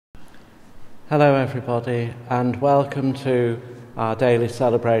Hello everybody, and welcome to our daily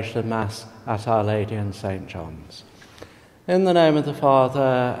celebration of Mass at Our Lady in St. John's. In the name of the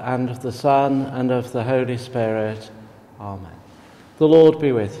Father, and of the Son, and of the Holy Spirit. Amen. The Lord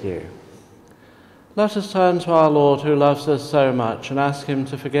be with you. Let us turn to our Lord who loves us so much and ask him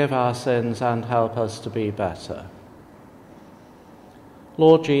to forgive our sins and help us to be better.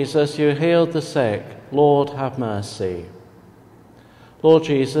 Lord Jesus, you healed the sick. Lord, have mercy. Lord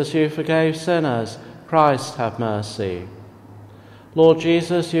Jesus, you forgave sinners. Christ, have mercy. Lord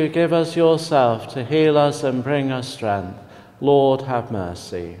Jesus, you give us yourself to heal us and bring us strength. Lord, have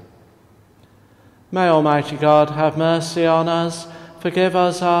mercy. May Almighty God have mercy on us, forgive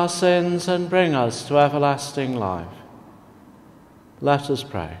us our sins, and bring us to everlasting life. Let us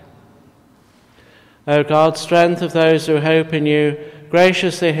pray. O God, strength of those who hope in you,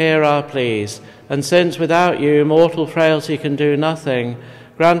 graciously hear our pleas, and since without you mortal frailty can do nothing,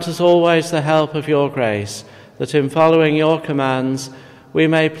 grant us always the help of your grace, that in following your commands we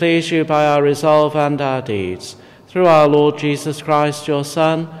may please you by our resolve and our deeds. Through our Lord Jesus Christ, your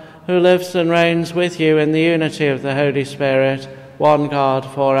Son, who lives and reigns with you in the unity of the Holy Spirit, one God,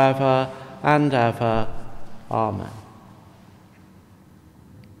 for ever and ever. Amen.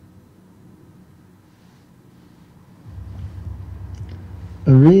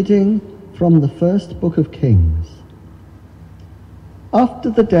 A reading from the first book of Kings.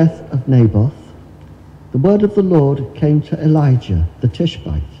 After the death of Naboth, the word of the Lord came to Elijah the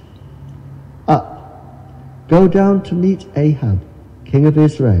Tishbite. Up, go down to meet Ahab, king of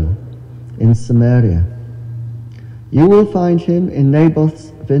Israel, in Samaria. You will find him in Naboth's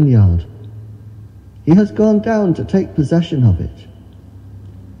vineyard. He has gone down to take possession of it.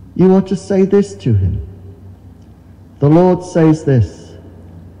 You are to say this to him. The Lord says this: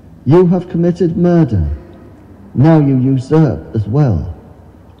 you have committed murder, now you usurp as well.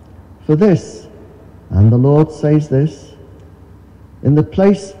 For this, and the Lord says this, in the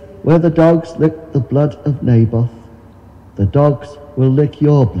place where the dogs licked the blood of Naboth, the dogs will lick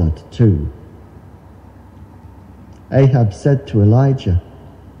your blood too. Ahab said to Elijah,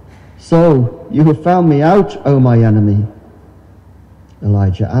 so you have found me out, O my enemy.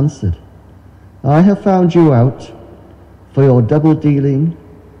 Elijah answered, I have found you out for your double-dealing,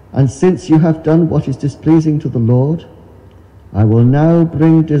 and since you have done what is displeasing to the Lord, I will now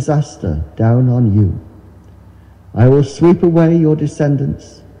bring disaster down on you. I will sweep away your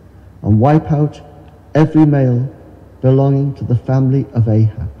descendants and wipe out every male belonging to the family of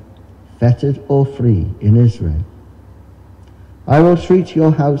Ahab, fettered or free in Israel. I will treat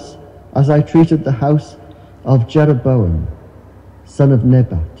your house as I treated the house of Jeroboam, son of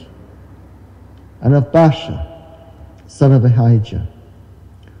Nebat, and of Baasha, son of Ahijah,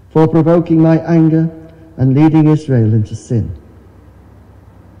 for provoking my anger and leading Israel into sin.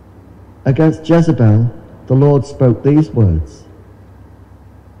 Against Jezebel, the Lord spoke these words: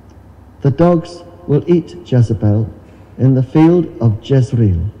 the dogs will eat Jezebel in the field of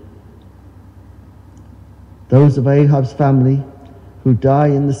Jezreel. Those of Ahab's family who die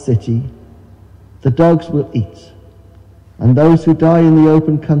in the city, the dogs will eat, and those who die in the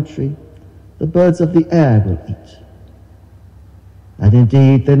open country, the birds of the air will eat. And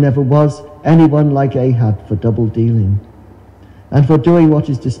indeed, there never was anyone like Ahab for double-dealing, and for doing what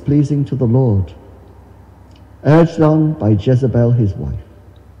is displeasing to the Lord, urged on by Jezebel his wife.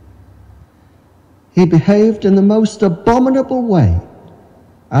 He behaved in the most abominable way,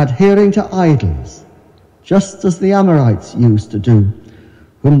 adhering to idols, just as the Amorites used to do,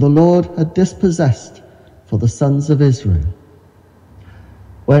 whom the Lord had dispossessed for the sons of Israel.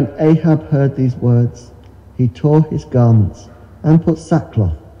 When Ahab heard these words, he tore his garments and put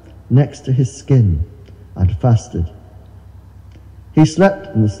sackcloth next to his skin and fasted. He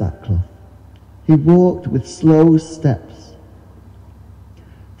slept in the sackcloth. He walked with slow steps.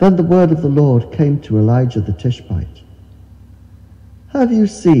 Then the word of the Lord came to Elijah the Tishbite. Have you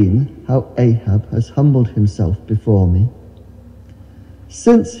seen how Ahab has humbled himself before me?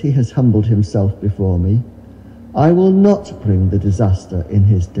 Since he has humbled himself before me, I will not bring the disaster in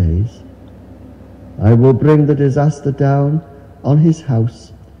his days. I will bring the disaster down on his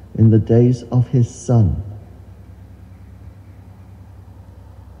house in the days of his son.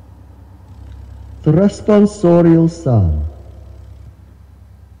 The responsorial psalm.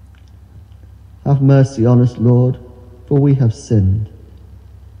 Have mercy on us, Lord, for we have sinned.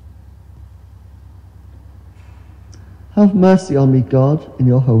 Have mercy on me, God, in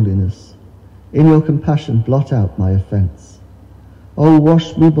your holiness. In your compassion blot out my offence. O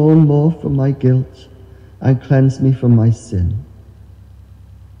wash me more and more from my guilt, and cleanse me from my sin.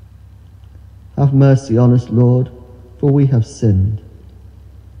 Have mercy on us, Lord, for we have sinned.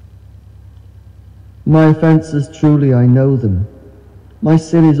 My offences truly I know them. My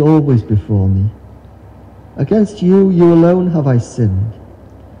sin is always before me. Against you alone have I sinned.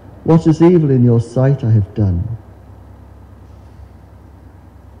 What is evil in your sight I have done.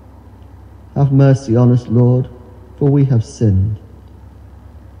 Have mercy on us, Lord, for we have sinned.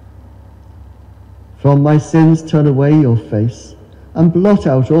 From my sins turn away your face, and blot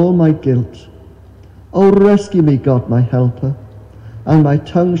out all my guilt. O rescue me, God, my helper, and my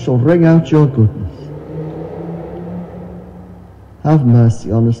tongue shall ring out your goodness. Have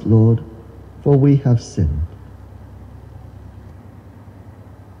mercy on us, Lord, for we have sinned.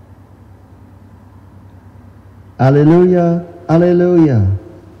 Alleluia, alleluia.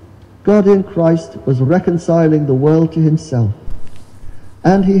 God in Christ was reconciling the world to himself,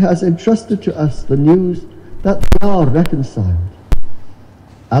 and he has entrusted to us the news that we are reconciled.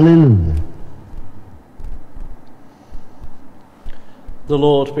 Alleluia. The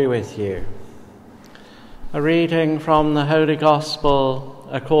Lord be with you. A reading from the Holy Gospel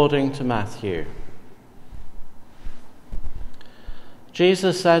according to Matthew.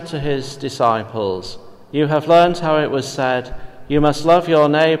 Jesus said to his disciples, "You have learned how it was said, 'You must love your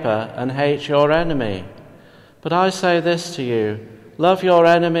neighbour and hate your enemy.' But I say this to you, love your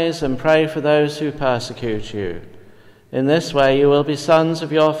enemies and pray for those who persecute you. In this way you will be sons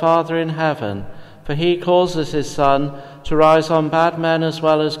of your Father in heaven, for he causes his sun to rise on bad men as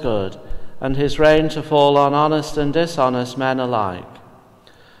well as good, and his rain to fall on honest and dishonest men alike.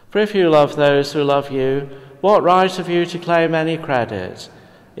 For if you love those who love you, what right have you to claim any credit?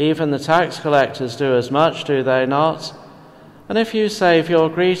 Even the tax collectors do as much, do they not? And if you save your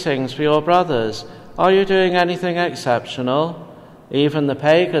greetings for your brothers, are you doing anything exceptional? Even the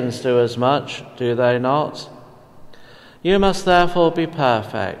pagans do as much, do they not? You must therefore be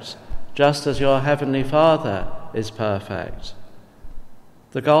perfect, just as your heavenly Father is perfect."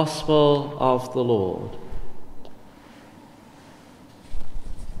 The Gospel of the Lord.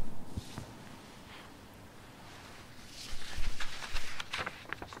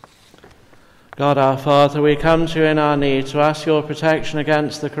 God our Father, we come to you in our need to ask your protection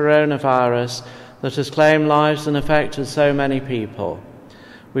against the coronavirus that has claimed lives and affected so many people.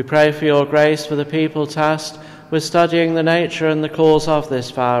 We pray for your grace for the people tasked with studying the nature and the cause of this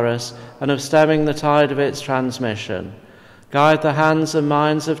virus and of stemming the tide of its transmission. Guide the hands and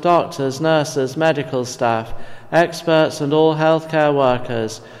minds of doctors, nurses, medical staff, experts and all healthcare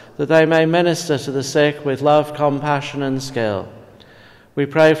workers, that they may minister to the sick with love, compassion and skill. We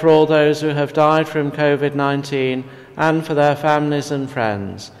pray for all those who have died from COVID-19 and for their families and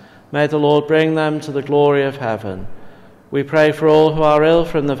friends. May the Lord bring them to the glory of heaven. We pray for all who are ill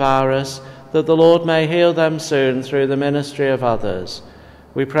from the virus, that the Lord may heal them soon through the ministry of others.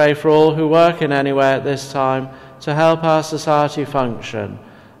 We pray for all who work in any way at this time to help our society function,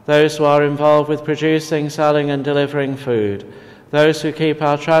 those who are involved with producing, selling and delivering food, those who keep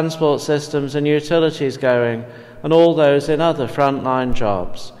our transport systems and utilities going, and all those in other frontline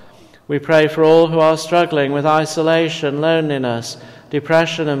jobs. We pray for all who are struggling with isolation, loneliness,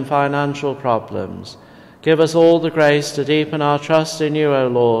 depression and financial problems. Give us all the grace to deepen our trust in you, O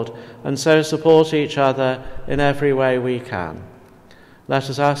Lord, and so support each other in every way we can. Let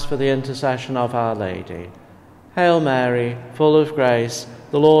us ask for the intercession of Our Lady. Hail Mary, full of grace,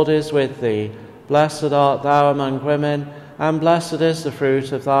 the Lord is with thee. Blessed art thou among women, and blessed is the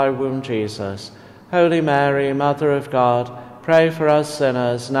fruit of thy womb, Jesus. Holy Mary, Mother of God, pray for us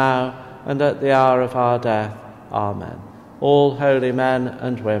sinners now and at the hour of our death. Amen. All holy men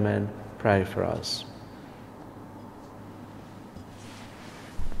and women, pray for us.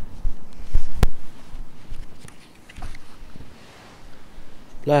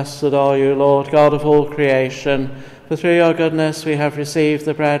 Blessed are you, Lord, God of all creation, for through your goodness we have received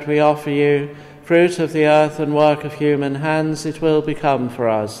the bread we offer you, fruit of the earth and work of human hands. It will become for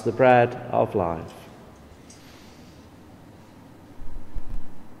us the bread of life.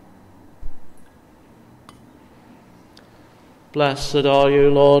 Blessed are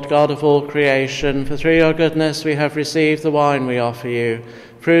you, Lord, God of all creation, for through your goodness we have received the wine we offer you,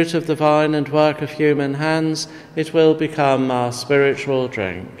 fruit of the vine and work of human hands. It will become our spiritual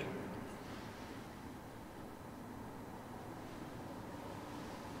drink.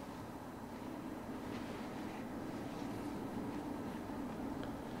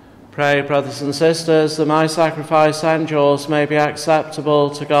 Pray, brothers and sisters, that my sacrifice and yours may be acceptable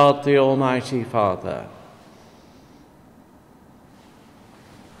to God the Almighty Father.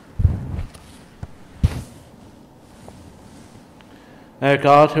 O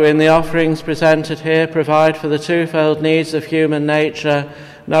God, who in the offerings presented here provide for the twofold needs of human nature,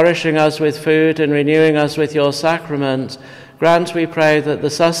 nourishing us with food and renewing us with your sacrament, grant, we pray, that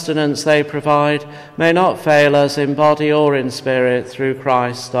the sustenance they provide may not fail us in body or in spirit, through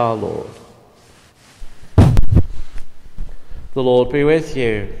Christ our Lord. The Lord be with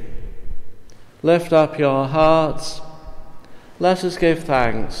you. Lift up your hearts. Let us give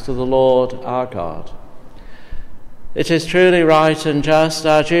thanks to the Lord our God. It is truly right and just,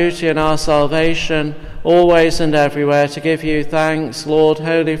 our duty and our salvation, always and everywhere, to give you thanks, Lord,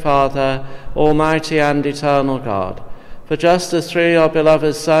 Holy Father, Almighty and eternal God. For just as through your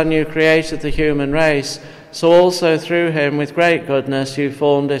beloved Son you created the human race, so also through him with great goodness you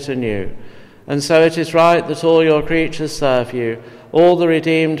formed it anew. And so it is right that all your creatures serve you, all the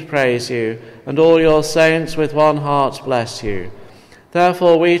redeemed praise you, and all your saints with one heart bless you.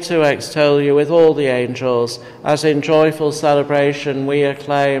 Therefore we too extol you with all the angels, as in joyful celebration we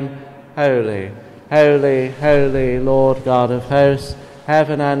acclaim, Holy, holy, holy, Lord God of hosts,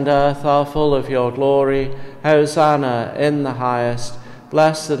 heaven and earth are full of your glory. Hosanna in the highest.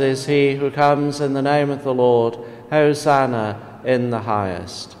 Blessed is he who comes in the name of the Lord. Hosanna in the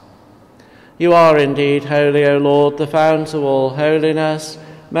highest. You are indeed holy, O Lord, the fount of all holiness.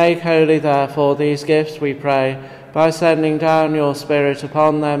 Make holy, therefore, these gifts, we pray, by sending down your Spirit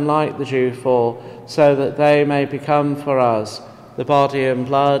upon them like the dewfall, so that they may become for us the body and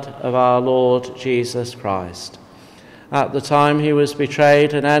blood of our Lord Jesus Christ. At the time he was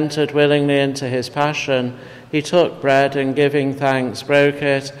betrayed and entered willingly into his passion, he took bread and, giving thanks, broke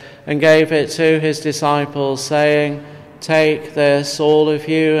it and gave it to his disciples, saying, Take this, all of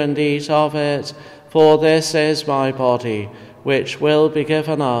you, and eat of it, for this is my body, which will be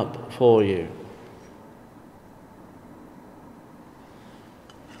given up for you.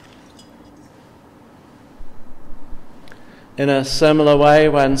 In a similar way,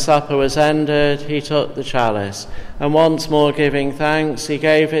 when supper was ended, he took the chalice, and once more giving thanks, he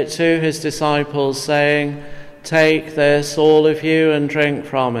gave it to his disciples, saying, Take this, all of you, and drink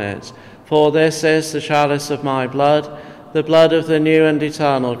from it, for this is the chalice of my blood, the blood of the new and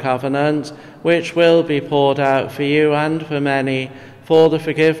eternal covenant, which will be poured out for you and for many for the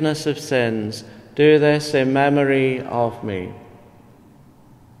forgiveness of sins. Do this in memory of me.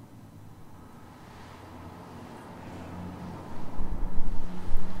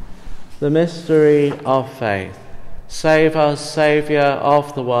 The mystery of faith. Save us, Saviour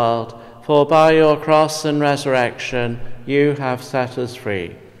of the world, for by your cross and resurrection you have set us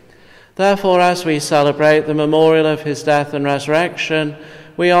free. Therefore, as we celebrate the memorial of his death and resurrection,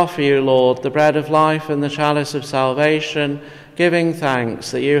 we offer you, Lord, the bread of life and the chalice of salvation, giving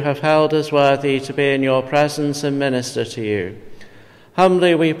thanks that you have held us worthy to be in your presence and minister to you.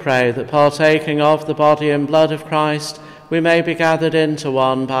 Humbly we pray that, partaking of the body and blood of Christ, we may be gathered into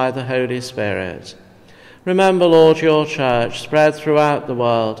one by the Holy Spirit. Remember, Lord, your church spread throughout the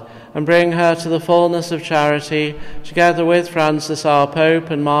world, and bring her to the fullness of charity, together with Francis our Pope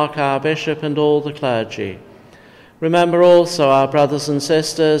and Mark our Bishop and all the clergy. Remember also our brothers and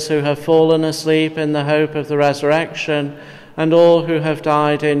sisters who have fallen asleep in the hope of the resurrection, and all who have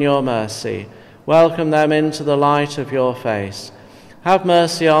died in your mercy. Welcome them into the light of your face. Have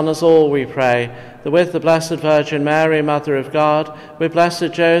mercy on us all, we pray, that with the Blessed Virgin Mary, Mother of God, with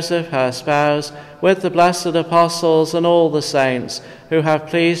blessed Joseph, her spouse, with the blessed apostles and all the saints who have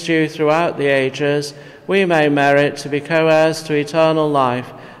pleased you throughout the ages, we may merit to be co-heirs to eternal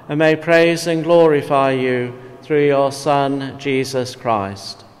life, and may praise and glorify you through your Son, Jesus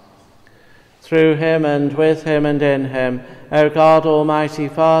Christ. Through him and with him and in him, O God, Almighty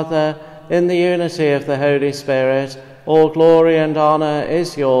Father, in the unity of the Holy Spirit, all glory and honour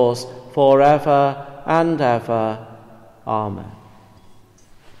is yours forever and ever. Amen.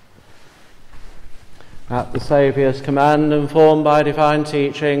 At the Saviour's command, and formed by divine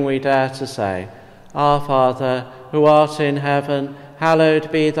teaching, we dare to say, Our Father, who art in heaven,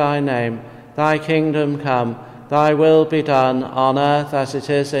 hallowed be thy name. Thy kingdom come, thy will be done, on earth as it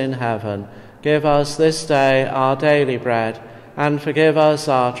is in heaven. Give us this day our daily bread, and forgive us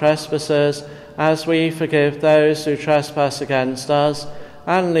our trespasses, as we forgive those who trespass against us.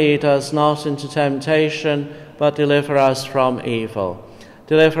 And lead us not into temptation, but deliver us from evil.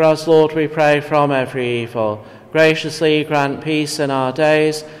 Deliver us, Lord, we pray, from every evil. Graciously grant peace in our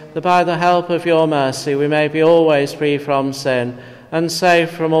days, that by the help of your mercy we may be always free from sin, and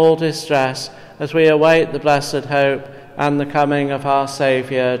safe from all distress, as we await the blessed hope and the coming of our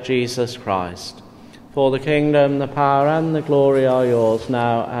Saviour, Jesus Christ. For the kingdom, the power, and the glory are yours,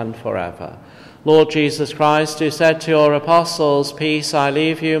 now and forever. Lord Jesus Christ, who said to your apostles, Peace I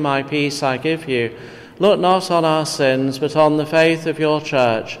leave you, my peace I give you, look not on our sins, but on the faith of your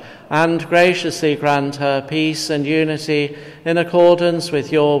church, and graciously grant her peace and unity in accordance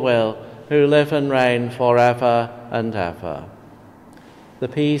with your will, who live and reign forever and ever. The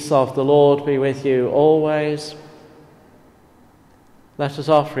peace of the Lord be with you always. Let us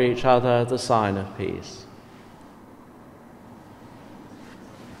offer each other the sign of peace.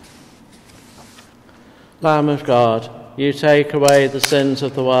 Lamb of God, you take away the sins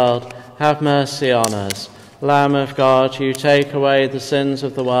of the world, have mercy on us. Lamb of God, you take away the sins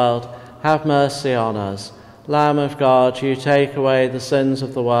of the world, have mercy on us. Lamb of God, you take away the sins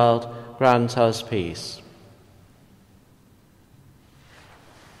of the world, grant us peace.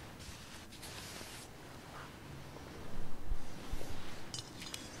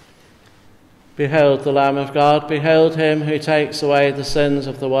 Behold the Lamb of God, behold him who takes away the sins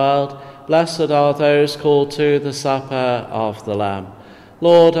of the world. Blessed are those called to the supper of the Lamb.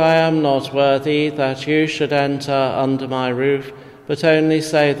 Lord, I am not worthy that you should enter under my roof, but only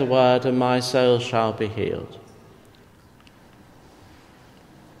say the word, and my soul shall be healed.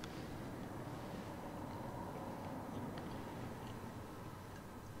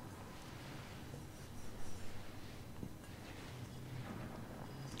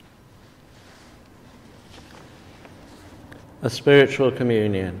 A spiritual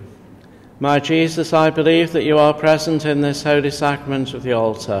communion. My Jesus, I believe that you are present in this holy sacrament of the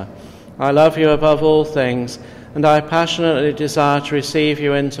altar. I love you above all things, and I passionately desire to receive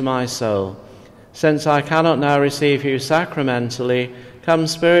you into my soul. Since I cannot now receive you sacramentally, come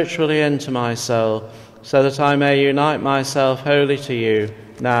spiritually into my soul, so that I may unite myself wholly to you,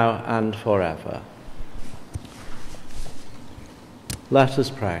 now and forever. Let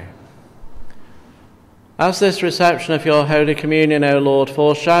us pray. As this reception of your Holy Communion, O Lord,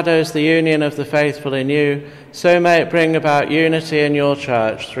 foreshadows the union of the faithful in you, so may it bring about unity in your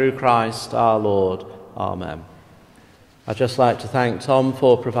church through Christ our Lord. Amen. I'd just like to thank Tom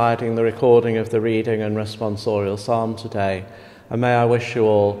for providing the recording of the reading and responsorial psalm today, and may I wish you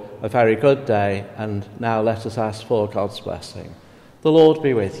all a very good day, and now let us ask for God's blessing. The Lord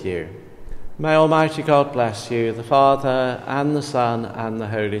be with you. May Almighty God bless you, the Father and the Son and the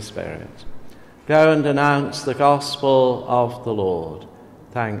Holy Spirit. Go and announce the gospel of the Lord.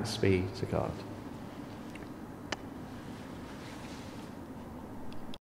 Thanks be to God.